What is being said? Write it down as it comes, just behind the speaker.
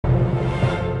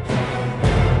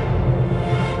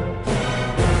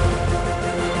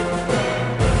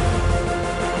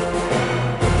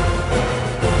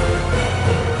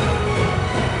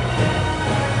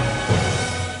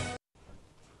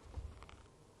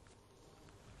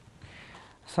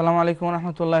আসসালামু আলাইকুম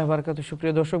রহমতুল্লাহ বারকাতুহু।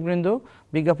 সুপ্রিয় দর্শকবৃন্দ,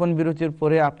 বিজ্ঞাপন বিরতির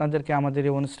পরে আপনাদেরকে আমাদের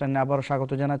এই অনুষ্ঠানে আবারও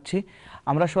স্বাগত জানাচ্ছি।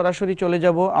 আমরা সরাসরি চলে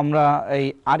যাব আমরা এই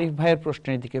আরিফ ভাইয়ের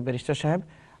প্রশ্নের দিকে। ব্যারিস্টার সাহেব,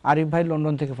 আরিফ ভাই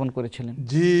লন্ডন থেকে ফোন করেছিলেন।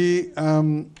 জি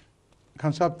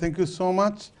খান সাহেব, thank you so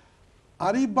much.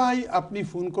 Arif ভাই, আপনি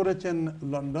ফোন করেছেন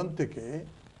লন্ডন থেকে।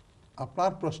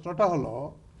 আপনার প্রশ্নটা হলো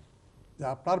যে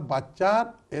আপনার বাচ্চার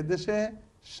এদেশে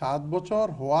 7 বছর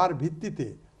হওয়ার ভিত্তিতে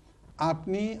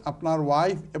আপনি আপনার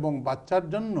ওয়াইফ এবং বাচ্চার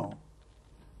জন্য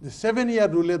যে 7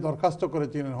 ইয়ার রুলে দরখাস্ত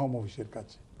করেছিলেন হোম অফিসের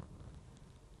কাছে।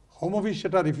 হোম অফিস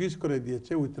সেটা রিফিউজ করে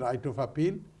দিয়েছে with right of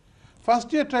appeal. First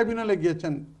year ট্রাইব্যুনালে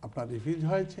গিয়েছেন, আপনার রিফিউজ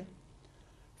হয়েছে।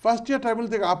 ফার্স্ট ইয়ার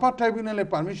ট্রাইব্যুনাল থেকে আপার ট্রাইব্যুনালে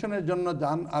পারমিশনের জন্য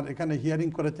যান, আর এখানে হিয়ারিং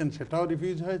করেছেন, সেটাও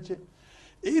রিফিউজ হয়েছে।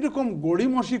 এইরকম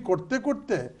গড়িমসি করতে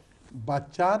করতে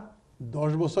বাচ্চার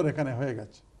 10 বছর এখানে হয়ে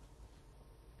গেছে।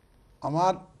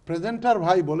 আমার প্রেজেন্টার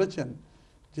ভাই বলেছেন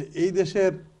যে এই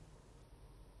দেশের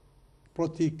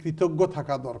প্রতি কৃতজ্ঞ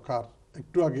থাকা দরকার,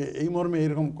 একটু আগে এই মর্মে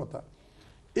এরকম কথা।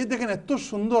 এই দেখেন এত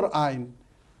সুন্দর আইন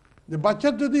যে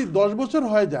বাচ্চার যদি 10 বছর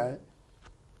হয়ে যায়,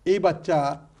 এই বাচ্চা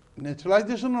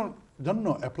ন্যাচারালাইজেশনের জন্য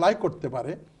অ্যাপ্লাই করতে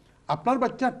পারে। আপনার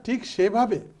বাচ্চা ঠিক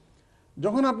সেভাবে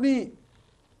যখন আপনি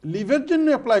লিভের জন্য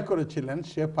অ্যাপ্লাই করেছিলেন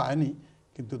সে পায়নি,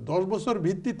 কিন্তু 10 বছর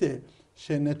ভিত্তিতে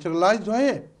সে ন্যাচারালাইজড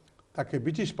হয়ে তাকে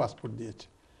ব্রিটিশ পাসপোর্ট দিয়েছে।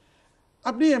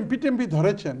 আপনি এমপি টেমপি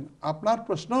ধরেছেন। আপনার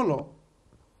প্রশ্ন হলো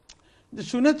যে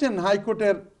শুনেছেন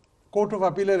হাইকোর্টের কোর্ট অফ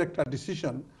আপিলের একটা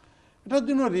ডিসিশন, এটার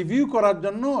জন্য রিভিউ করার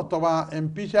জন্য অথবা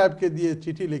এমপি সাহেবকে দিয়ে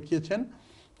চিঠি লিখিয়েছেন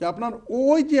যে আপনার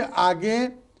ওই যে আগে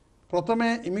প্রথমে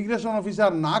ইমিগ্রেশন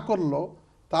অফিসার না করলো,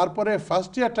 তারপরে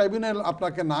ফার্স্ট ইয়ার ট্রাইব্যুনাল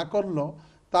আপনাকে না করলো,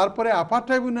 তারপরে আপার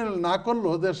ট্রাইব্যুনাল না করলো,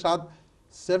 ওদের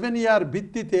 7 ইয়ার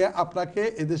ভিত্তিতে আপনাকে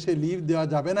এদেশে লিভ দেওয়া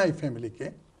যাবে না এই ফ্যামিলিকে।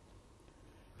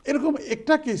 এরকম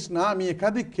একটা কেস না, আমি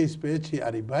একাধিক কেস পেয়েছি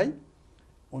আরিফ ভাই।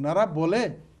 ওনারা বলে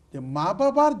যে মা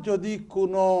বাবার যদি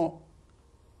কোনো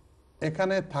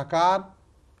এখানে থাকার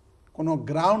কোনো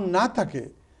গ্রাউন্ড না থাকে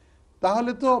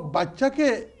তাহলে তো বাচ্চাকে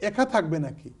একা থাকবে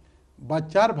নাকি।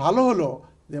 বাচ্চার ভালো হলো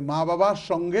যে মা বাবার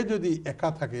সঙ্গে যদি একা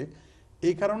থাকে,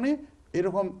 এই কারণে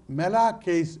এরকম মেলা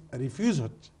কেস রিফিউজ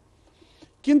হচ্ছে।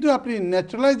 কিন্তু আপনি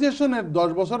ন্যাচারালাইজেশনের 10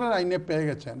 বছরের আইনে পেয়ে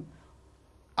গেছেন,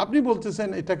 আপনি বলতেছেন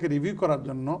এটাকে রিভিউ করার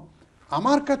জন্য।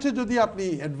 আমার কাছে যদি আপনি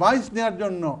অ্যাডভাইস নেওয়ার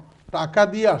জন্য টাকা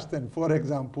দিয়ে আসতেন, ফর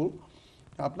এক্সাম্পল,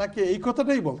 আপনাকে এই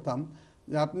কথাটাই বলতাম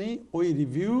যে আপনি ওই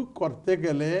রিভিউ করতে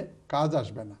গেলে কাজ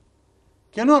আসবে না।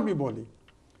 কেন আমি বলি,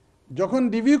 যখন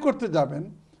রিভিউ করতে যাবেন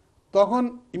তখন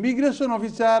ইমিগ্রেশন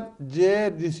অফিসার যে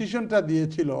ডিসিশনটা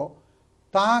দিয়েছিল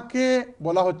তাকে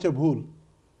বলা হচ্ছে ভুল,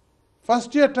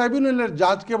 ফার্স্ট ইয়ার ট্রাইব্যুনালের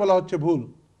জাজকে বলা হচ্ছে ভুল,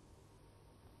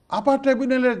 আপার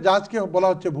ট্রাইব্যুনালের জাজকে বলা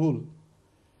হচ্ছে ভুল।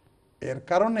 এর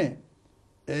কারণে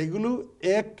এইগুলো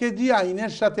 1 কেজি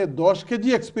আইনের সাথে 10 কেজি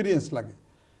এক্সপিরিয়েন্স লাগে।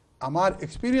 আমার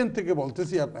এক্সপিরিয়েন্স থেকে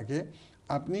বলতেছি আপনাকে,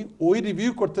 আপনি ওই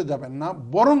রিভিউ করতে যাবেন না,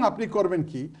 বরং আপনি করবেন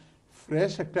কি,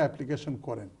 ফ্রেশ একটা অ্যাপ্লিকেশন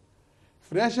করেন।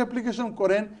 ফ্রেশ অ্যাপ্লিকেশন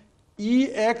করেন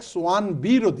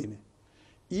EX1Bর অধীনে।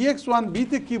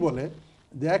 EX1Bতে কি বলে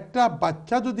যে একটা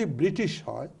বাচ্চা যদি ব্রিটিশ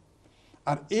হয়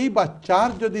আর এই বাচ্চার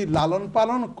যদি লালন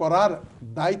পালন করার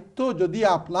দায়িত্ব যদি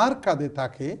আপনার কাঁধে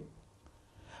থাকে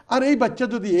আর এই বাচ্চা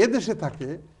যদি এ দেশে থাকে,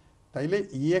 তাইলে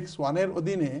EX1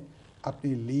 অধীনে আপনি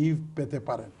লিভ পেতে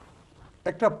পারেন।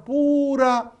 একটা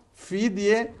পুরা ফি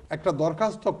দিয়ে একটা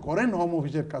দরখাস্ত করেন হোম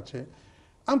অফিসের কাছে।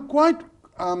 আই এম কোয়াইট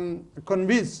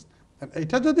কনভিন্স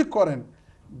এটা যদি করেন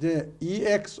যে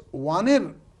EX1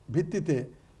 ভিত্তিতে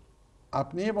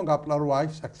আপনি এবং আপনার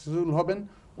ওয়াইফ সাকসেসফুল হবেন।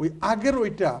 ওই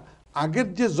আগের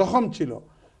যে জখম ছিল,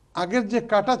 আগের যে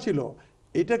কাটা ছিল,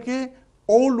 এটাকে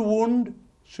old wound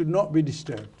should not be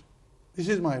disturbed. This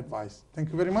is my advice. Thank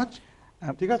you very much.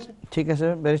 ঠিক আছে, ঠিক আছে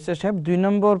ব্যারিস্টার সাহেব। 2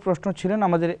 নম্বর প্রশ্ন ছিলেন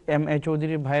আমাদের MA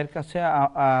চৌধুরী ভাইয়ের কাছে।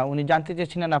 উনি জানতে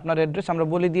চেয়েছিলেন আপনার অ্যাড্রেস। আমরা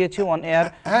বলে দিয়েছি অন এয়ার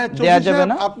দেয়া যাবে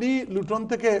না। আপনি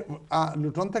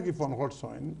লুটন থেকে ফোন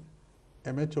করছেন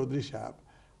MA চৌধুরী সাহেব,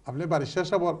 আপনি ব্যারিস্টার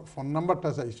সাহেবের ফোন নাম্বারটা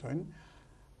চাইছেন।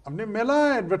 আপনি মেলা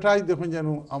অ্যাডভার্টাইজ দেখুন যেন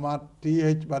আমার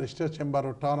TH ব্যারিস্টার চেম্বার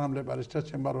ও টাউন হামলে ব্যারিস্টার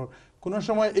চেম্বার ও কোনো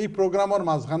সময় এই প্রোগ্রামের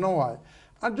মাঝখানেও হয়।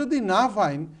 আর যদি না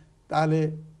পাইন তাহলে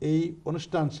এই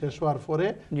অনুষ্ঠান শেষ হওয়ার পরে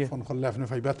ফোন করলে আপনি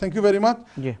পাইবা। Thank you very much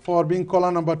for being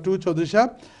collar number 2 Chowdhury সাহেব।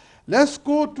 লেটস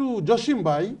গো টু জসিম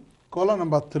ভাই, কলার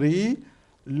নাম্বার 3,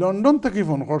 লন্ডন থেকে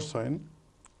ফোন করছেন।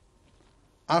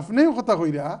 আপনিও কথা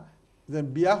কইরা যে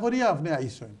বিয়া করিয়া আপনি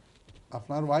আইছেন,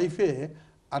 আপনার ওয়াইফে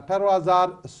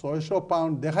 18,600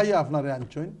 পাউন্ড দেখাইয়া আপনারে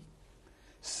আনছেন।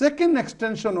 সেকেন্ড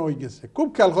এক্সটেনশন হয়ে গেছে, খুব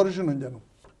খেয়াল করে শুনেন যেন।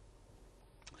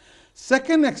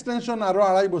 সেকেন্ড এক্সটেনশন আরো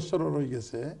 2.5 বছর রয়ে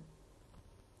গেছে।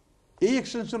 এই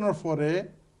এক্সটেনশনের পরে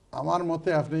আমার মতে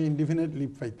আপনি ইনডিফিনিট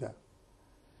লিভ পাইতা।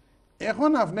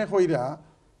 এখন আপনি কইরা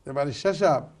এবার ঈশ্বর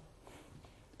সাহেব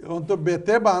এখন তো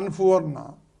বেতে বান ফুয়ার না,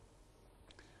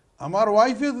 আমার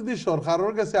ওয়াইফে যদি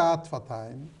সরকারের কাছে হাত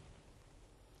ফাতায়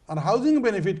আর হাউজিং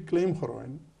বেনিফিট ক্লেম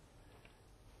করেন,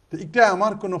 তো এটা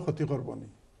আমার কোনো ক্ষতি করব না।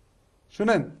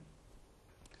 শুনেন,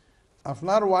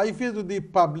 আপনার ওয়াইফে যদি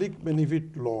পাবলিক বেনিফিট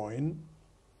লয়েন,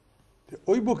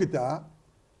 ওই বকিতা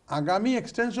আগামী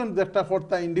এক্সটেনশন যেটা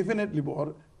কর্তা ইনডিফিনিট লিভর,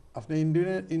 আপনি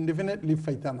ইনডিফিনিট লিভ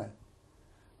পাইতা নাই,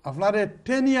 আপনার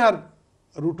 10 ইয়ার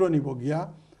রুটও নিব গিয়া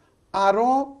আরও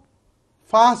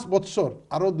 5 বছর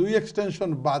আরও 2 এক্সটেনশন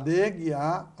বাদে গিয়া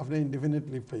আপনি ইনডিফিনিট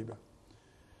লিভ পাইবা।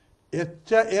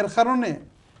 এর কারণে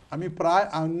আমি প্রায়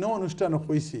অন্য অনুষ্ঠানে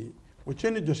কইছি,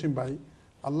 বুঝছেন জসিম ভাই,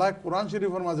 আল্লাহ কোরআন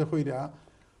শরীফের মাঝে কইরা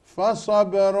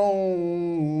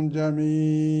ফাসাবরুন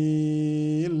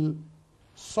জামিল,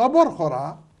 সবর করা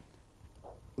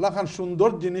লাখান সুন্দর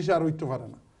জিনিস আর হইতে পারে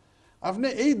না। আপনি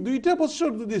এই 2টা বছর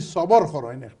যদি সবর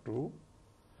করেন একটু,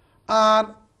 আর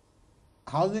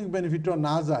হাউজিং বেনিফিটও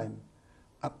না যায়,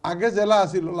 আর আগে জেলা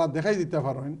আসিল ওলা দেখাই দিতে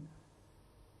পারেন,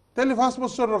 তাহলে 5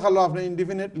 বছর রাখালো আপনি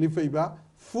ইনডিফিনিট লিভ পাইবা,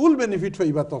 ফুল বেনিফিট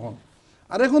পাইবা তখন।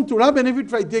 আর এখন চূড়া বেনিফিট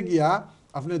পাইতে গিয়া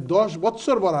আপনি 10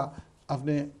 বছর বড়া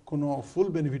আপনি কোনো ফুল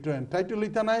বেনিফিটও এন্টাইটেল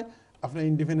হইতা নাই, আপনি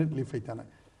ইনডিফিনিট লিভ পাইতা নাই।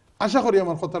 আশা করি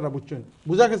আমার কথাটা বুঝছেন,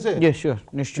 বুঝা গেছে? Yes, sure,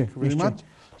 নিশ্চয়। Very much.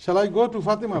 Shall I go to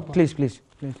Fatima? Please please.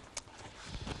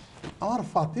 আমার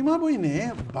ফাতিমা বইনে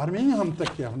বার্মিংহাম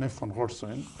থেকে আপনি ফোন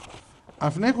করছেন,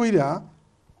 আপনি কইরা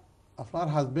আপনার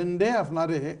হাজবেন্ডে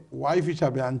আপনারে ওয়াইফ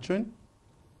হিসাবে আনছেন,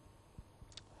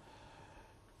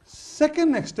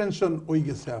 সেকেন্ড এক্সটেনশন ওই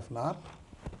গেছে আপনার,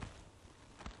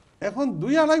 এখন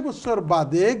 2-2.5 বছর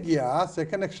বাদে গিয়া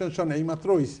সেকেন্ড এক্সটেনশন এইমাত্র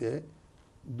হইছে,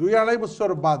 2-2.5 বছর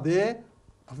বাদে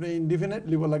আপনি ইনডিফিনিট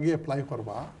লিভ লাগে অ্যাপ্লাই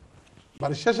করবা।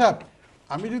 বারিশা সাহেব,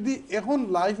 আমি যদি এখন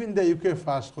life in the UK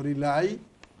pass করি লাই,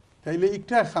 তাইলে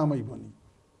একটা খামাইব নি।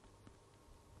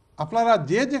 আপনারা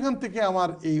যে যেখান থেকে আমার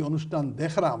এই অনুষ্ঠান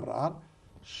দেখরা, আমরা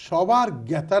সবার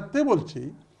জ্ঞাতার্থে বলছি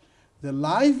যে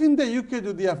লাইফ ইন দ্য ইউকে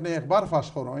যদি আপনি একবার পাস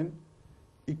করেন,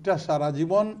 একটা সারা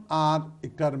জীবন, আর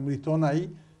একটার মৃত নাই,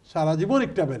 সারা জীবন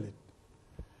একটা ভ্যালিড।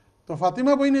 তো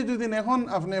ফাতিমা বইনে যদি এখন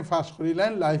আপনি পাস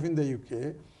করিলেন লাইফ ইন দ্য ইউকে,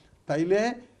 তাইলে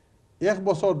 1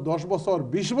 বছর, 10 বছর,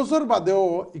 20 বছর বাদেও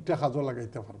একটা কাজও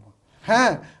লাগাইতে পারবো।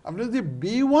 হ্যাঁ, আপনি যদি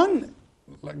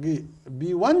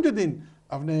B1 যদি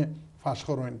আপনি পাস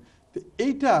করেন, তো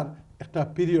এইটার একটা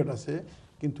পিরিয়ড আছে,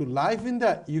 কিন্তু লাইফ ইন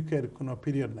দ্য ইউকের কোনো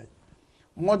পিরিয়ড নাই।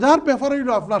 মজার ব্যাপার হইল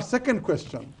আপনার সেকেন্ড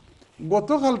কোয়েশ্চন।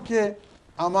 গতকালকে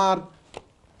আমার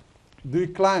 2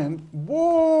 ক্লায়েন্ট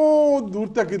বহু দূর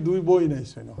থেকে 2 বই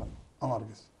নাইছেন আমার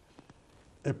কাছে,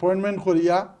 অ্যাপয়েন্টমেন্ট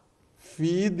করিয়া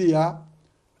ফি দিয়া,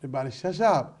 বারিশা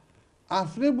সাহেব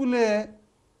আপনি বলে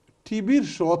টিভির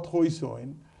শট হইছেন,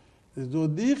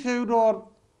 যদি কেউর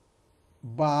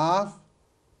বাপ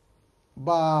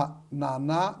বা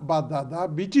নানা বা দাদা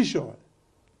ব্রিটিশ হয়,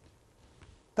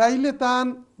 তাইলে তান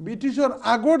ব্রিটিশের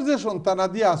আগর যে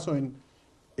সন্তানাদি আসেন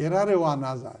এরারেও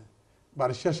আনা যায়।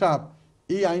 বারিশা সাহেব,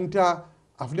 এই আইনটা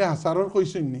আপনি হাসারর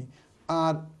কইছেন নি,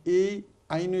 আর এই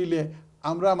আইন হইলে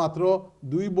আমরা মাত্র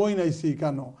 2 বই নাইছি,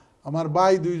 কেন আমার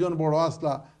ভাই 2 জন বড়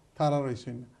আসলা তারা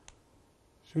রয়েছেন।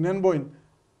 শুনেন বইন,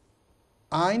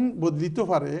 আইন বদলিতে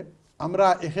পারে, আমরা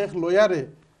এক লয়ারে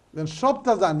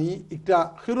সবটা জানি, একটা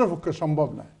ক্ষীরের পক্ষে সম্ভব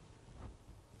নয়,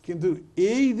 কিন্তু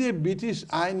এই যে ব্রিটিশ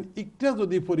আইন একটা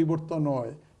যদি পরিবর্তন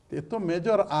হয়, এত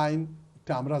মেজর আইন,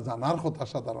 এটা আমরা জানার কথা।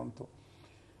 সাধারণত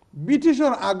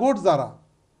ব্রিটিশের আগর যারা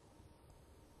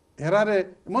এরারে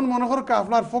এমন মনে করো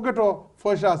আপনার পকেটও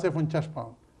পয়সা আছে 50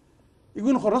 পাউন্ড,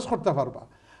 এগুলো খরচ করতে পারবা,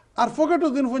 আর পকেটও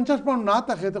দিন 50 পাউন্ড না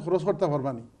থাকে তো খরচ করতে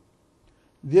পারবা নি।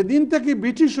 যেদিন থেকে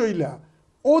ব্রিটিশ হইলা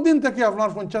ও দিন থেকে আপনার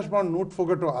 50 পাউন্ড নোট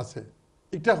পকেটও আছে,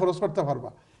 এটা খরচ করতে পারবা।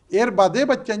 এর বাদে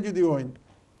বাচ্চা যদি হইন,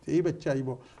 এই বাচ্চা আইব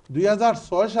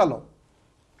 2006 সাল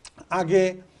আগে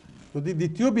যদি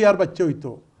দ্বিতীয় বিয়ার বাচ্চা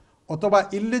হইতো, অথবা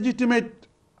ইললেজিটিমেট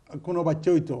কোনো বাচ্চা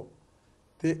হইতো,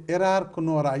 তে এরার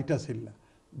কোনো রাইট আছিল না।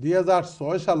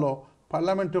 2006 সাল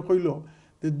পার্লামেন্টে কইল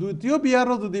যে দ্বিতীয়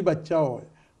বিয়ারও যদি বাচ্চা হয়,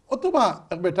 অথবা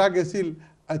এক বেটা গেছিল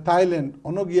থাইল্যান্ড,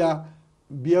 অনগিয়া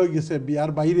বিয়ে হয়ে গেছে,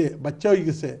 বিয়ার বাইরে বাচ্চা হয়ে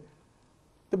গেছে,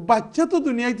 তো বাচ্চা তো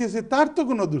দুনিয়াইতেছে, তার তো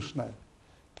কোনো দোষ নাই।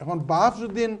 এখন বাপ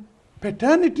যদি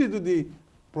প্যাটার্নিটি যদি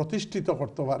প্রতিষ্ঠিত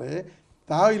করতে পারে,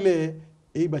 তাহলে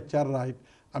এই বাচ্চার রাইট।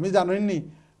 আমি জানেননি,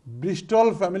 ব্রিস্টল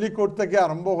ফ্যামিলি কোর্ট থেকে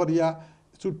আরম্ভ করিয়া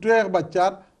ছোট্ট এক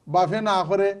বাচ্চার বাপে না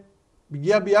করে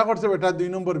গিয়া বিয়া করছে, বেটা 2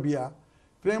 নম্বর বিয়া,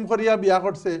 প্রেম করিয়া বিয়া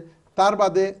করছে, তার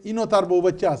বাদে ইনো তার বউ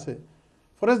বাচ্চা আছে,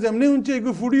 পরে যেমনি শুনছে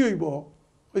এগুলো ফুড়ি হইব,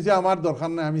 কইছে আমার দরকার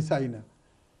নাই, আমি চাই না,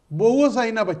 বউও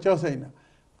চাই না, বাচ্চাও চাই না।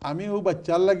 আমি ও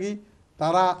বাচ্চার লাগি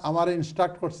তারা আমার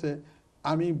ইনস্ট্রাক্ট করছে,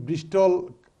 আমি ব্রিস্টল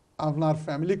আপনার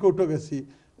ফ্যামিলি কোর্টও গেছি,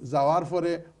 যাওয়ার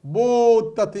পরে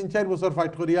বহুতটা 3-4 বছর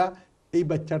ফাইট করিয়া এই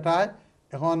বাচ্চাটায়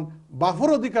এখন বাফর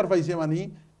অধিকার পাইছে, মানে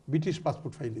ব্রিটিশ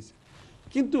পাসপোর্ট ফাইলিছে।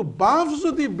 কিন্তু বাফ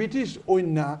যদি ব্রিটিশ ওইন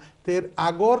না, তের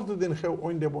আগর যদি কেউ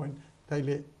ওইন দেবইন,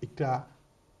 তাইলে একটা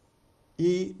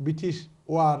এই ব্রিটিশ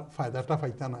ওয়ার ফায়দাটা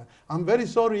পাইতা না। I am very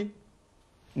sorry.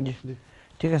 জি,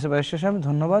 ঠিক আছে ব্যারিস্টার সাহেব,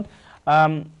 ধন্যবাদ।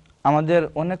 আমাদের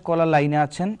অনেক কলার লাইনে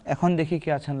আছেন, এখন দেখি কে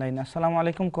আছেন লাইনে। আসসালামু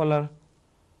আলাইকুম কলার।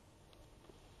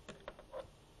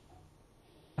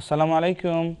 আসসালামু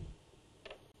আলাইকুম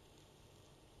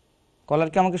কলার,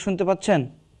 কি আমাকে শুনতে পাচ্ছেন?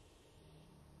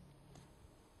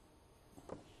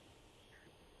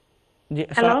 জি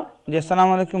হ্যালো। জি,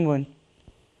 আসসালামু আলাইকুম বোন।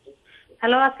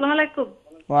 হ্যালো, আসসালামু আলাইকুম।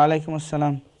 ওয়ালাইকুম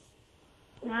আসসালাম।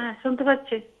 হ্যাঁ, শুনতে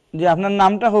পাচ্ছি। জি, আপনার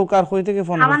নামটা হোক আর কই থেকে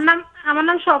ফোন করছেন? আমার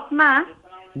নাম স্বপ্না।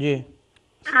 জি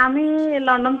আমি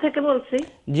লন্ডন থেকে বলছি।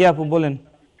 জি আপু বলেন।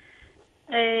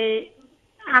 এই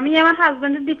আমি আমার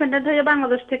হাজবেন্ডের ডিপেন্ডেন্ট হয়ে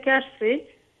বাংলাদেশ থেকে আসছি।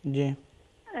 জি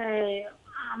এই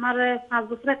আমার 5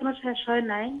 বছর এখনো শেষ হয়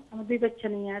নাই, আমি 2 বাচ্চা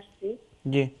নিয়ে আসছি।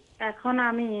 জি এখন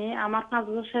আমার 5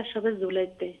 বছর শেষ হবে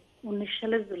জুলাইতে, 19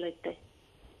 সালের জুলাইতে।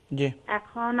 জি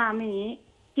এখন আমি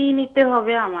কি নিতে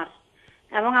হবে আমার,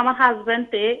 এবং আমার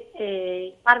হাজবেন্ডে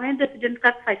পার্মানেন্ট রেসিডেন্ট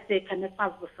কার্ড পাইছে এখানে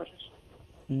 5 বছরের।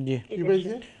 জি কি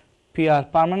পাইছে? পিআর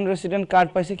পার্মানেন্ট রেসিডেন্ট কার্ড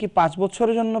পাইছে কি 5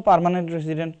 বছরের জন্য পার্মানেন্ট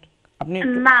রেসিডেন্ট? আপনি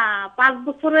না, 5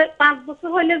 বছর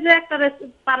হইলে যে একটা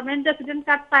পার্মানেন্ট রেসিডেন্ট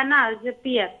কার্ড পায় না, যে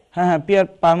পিআর। হ্যাঁ হ্যাঁ, পিআর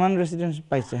পার্মানেন্ট রেসিডেন্স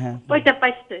পাইছে, হ্যাঁ। ওইটা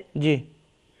পাইছে। জি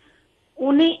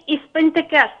উনি স্পেন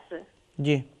থেকে আসছে,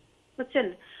 জি বুঝছেন।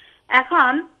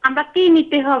 এখন আমরা কি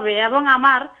নিতে হবে, এবং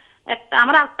আমার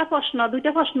একটা প্রশ্ন,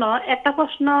 2টা প্রশ্ন। একটা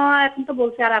প্রশ্ন এখন তো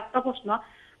বলছি, আর একটা প্রশ্ন,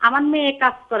 আমার মেয়ে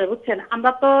কাজ করে, বুঝছেন।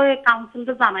 আমরা তো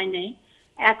কাউন্সিলটা জানাই নাই।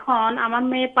 এখন আমার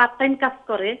মেয়ে পার্ট টাইম কাজ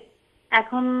করে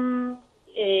এখন,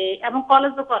 এবং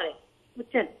কলেজও করে,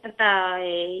 বুঝছেন। একটা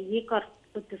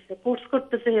করতেছে, কোর্স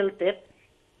করতেছে হেলথের।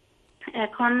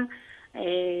 এখন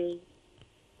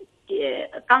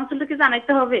কাউন্সিলটা কি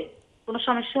জানাইতে হবে? কোনো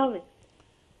সমস্যা হবে?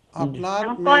 আপনার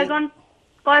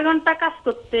কয় ঘন্টা কাজ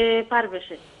করতে পারবে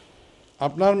সে?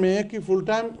 আপনার মেয়ে কি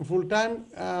ফুল টাইম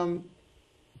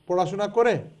পড়াশোনা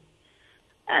করে?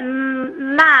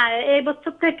 না, এই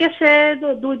বছর থেকে সে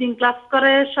 2 দিন ক্লাস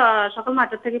করে, সকাল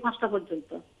 9টা থেকে 5টা পর্যন্ত।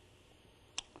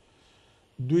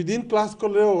 2 দিন ক্লাস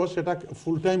করলেও সেটা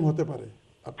ফুল টাইম হতে পারে।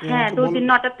 আপনি হ্যাঁ, আমাকে 2 বলুন, দিন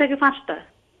 9টা থেকে 5টা।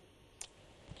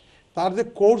 তার যে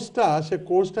কোর্সটা, সে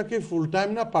কোর্সটা কি ফুল টাইম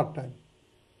না পার্ট টাইম?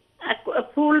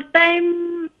 ফুল টাইম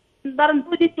ধরেন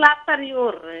 2 দিন ক্লাস পারি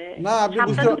ওর। না, আপনি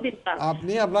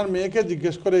আপনি আপনার মেয়েকে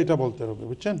জিজ্ঞেস করে এটা বলতে হবে,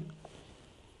 বুঝছেন।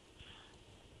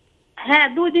 হ্যাঁ,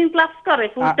 2 দিন ক্লাস করে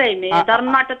ফুল টাইমে, ধরেন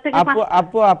 9টা থেকে 5টা।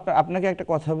 আপু আপনাকে একটা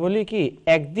কথা বলি কি,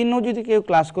 একদিনও যদি কেউ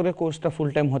ক্লাস করে কোর্সটা ফুল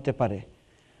টাইম হতে পারে।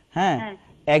 হ্যাঁ,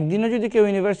 একদিনও যদি কেউ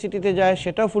ইউনিভার্সিটিতে যায়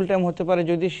সেটাও ফুল টাইম হতে পারে,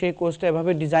 যদি সেই কোর্সটা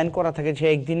এভাবে ডিজাইন করা থাকে সে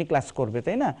একদিনই ক্লাস করবে,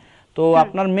 তাই না? তো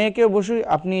আপনার মেয়েকে অবশ্যই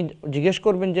আপনি জিজ্ঞেস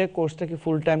করবেন যে কোর্সটা কি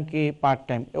ফুল টাইম কি পার্ট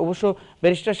টাইম। অবশ্য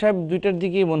ব্যারিস্টার সাহেব দুইটার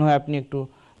দিকেই মনে হয় আপনি একটু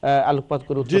আলোকপাত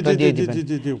করে উত্তরটা দিয়ে দিবেন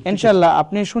ইনশাআল্লাহ।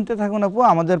 আপনি শুনতে থাকুন আপু,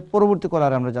 আমাদের পরবর্তী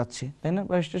কলারে আমরা যাচ্ছি, তাই না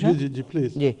ব্যারিস্টার সাহেব? জি জি প্লিজ।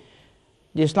 জি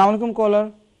জি, আসসালামু আলাইকুম কলার।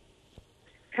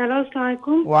 হ্যালো, আসসালামু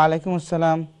আলাইকুম। ওয়ালাইকুম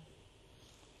আসসালাম।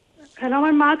 হ্যালো,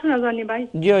 আমার মা তো না জানি ভাই।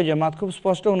 জি ওই যে মাত খুব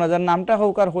স্পষ্ট না, যার নামটা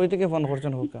হোক আর হই থেকে ফোন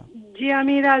করছেন হোক। জি,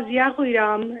 আমি রাজিয়া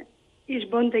কইরাম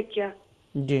ইসবন থেকে।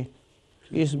 জি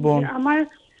ইসবন আমার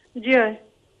জি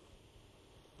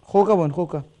হোকা বোন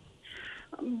হোকা।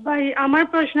 ভাই, আমার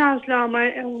প্রশ্ন আসলো আমার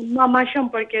মামার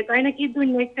সম্পর্কে। তাই নাকি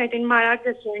 2019 মারা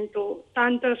গেছেন, তো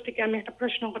তার তরফ থেকে আমি একটা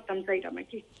প্রশ্ন করতাম চাইলাম আর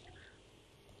কি।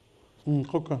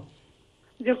 খোকা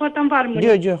যে করতাম পারবো? জি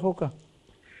জি হোকা।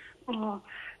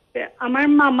 আমার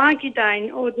মামা কি তাই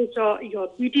ও যে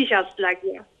ব্রিটিশ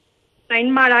লাগিয়া তাই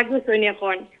মারা গেছেন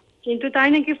এখন, কিন্তু তাই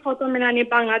নাকি প্রথমে নানি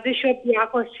বাংলাদেশে বিয়া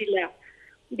করছিল।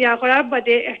 বিয়া করার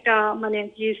বাদে একটা মানে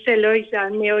কি ছেলে হয়েছে আর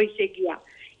মেয়ে হয়েছে গিয়া।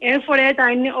 এরপরে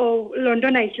তাই ও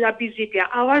লন্ডন আইসিলা ভিজিটে,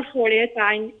 আওয়ার পরে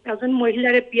তাই একজন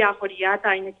মহিলারে বিয়া করিয়া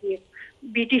তাই নাকি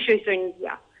ব্রিটিশ হয়েছেন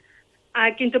গিয়া। আর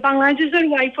কিন্তু বাংলাদেশের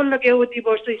ওয়াইফের লগে ও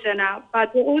ডিভোর্স হয়েছে না, বা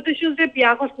ও দেশে যে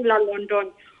বিয়া করছিল লন্ডন,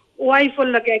 ওয়াইফের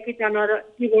লগে কি জানার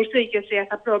ডিভোর্স হয়ে গেছে,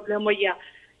 একটা প্রবলেম হইয়া।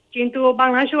 কিন্তু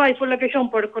বাংলাদেশের ওয়াইফের লগে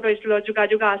সম্পর্ক রয়েছিল,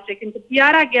 যোগাযোগ আছে, কিন্তু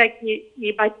বিয়ার আগে আর কি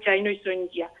বাচ্চাই নইছেন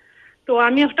গিয়া। তো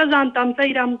আমি একটা জানতাম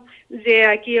চাইলাম যে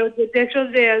কি দেশের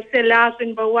যে ছেলে আছেন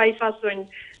বা ওয়াইফ আছেন,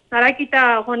 তারা কিটা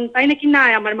এখন তাই নাকি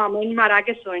নাই আমার মামা মারা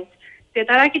গেছেন,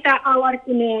 তারা কিটা আওয়ার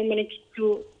কোনো মানে কিছু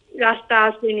রাস্তা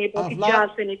আসেনি বা কিছু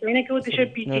আসেনি, তাই নাকি ওদেশের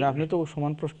পিঠে। আপনি তো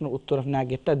সমান প্রশ্ন উত্তর আপনি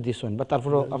আগেরটা দিছেন, বা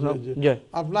তারপর আপনার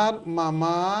আপনার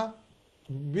মামা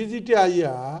ভিজিটে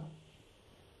আইয়া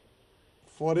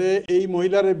পরে এই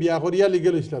মহিলারে বিয়া করিয়া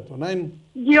লিগে লইছিল তো নাই?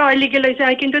 জি লিগে লইছে,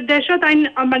 কিন্তু দেশও তাই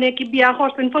মানে কি বিয়া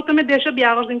করছেন, প্রথমে দেশও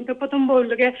বিয়া করছেন, কিন্তু প্রথম বউর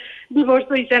লগে ডিভোর্স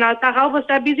হয়েছে না, থাকা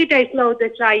অবস্থা ভিজিট আইছিল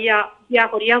ওদের চাইয়া বিয়া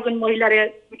করিয়া একজন মহিলারে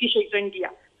ব্রিটিশ একজন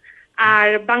দিয়া। আর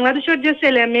বাংলাদেশের যে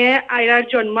ছেলে মেয়ে আইরার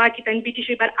জন্ম আর কি তাই ব্রিটিশ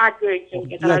এবার আগে হয়েছে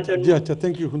তার জন্য। জি আচ্ছা,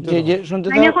 থ্যাংক ইউ। জি জি শুনতে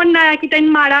এখন না কি তাই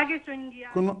মারা গেছেন দিয়া।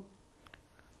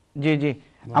 জি জি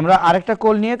আমরা আরেকটা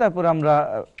কল নিয়ে তারপর আমরা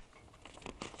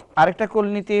আরেকটা কল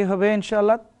নিতে হবে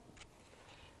ইনশাআল্লাহ।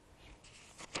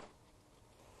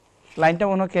 লাইনটা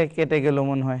মনে হয় কেটে গেল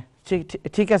মনে হয়।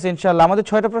 ঠিক আছে ইনশাআল্লাহ, আমাদের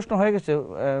 6টা প্রশ্ন হয়ে গেছে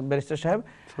ব্যারিস্টার সাহেব।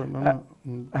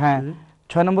 হ্যাঁ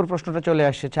 6 নম্বর প্রশ্নটা চলে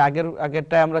আসছে,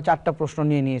 আগেরটা আমরা 4টা প্রশ্ন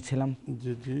নিয়ে নিয়েছিলাম।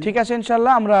 ঠিক আছে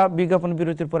ইনশাআল্লাহ, আমরা বিজ্ঞাপন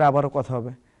বিরতির পরে আবারও কথা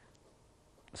হবে।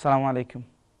 আসসালামু আলাইকুম।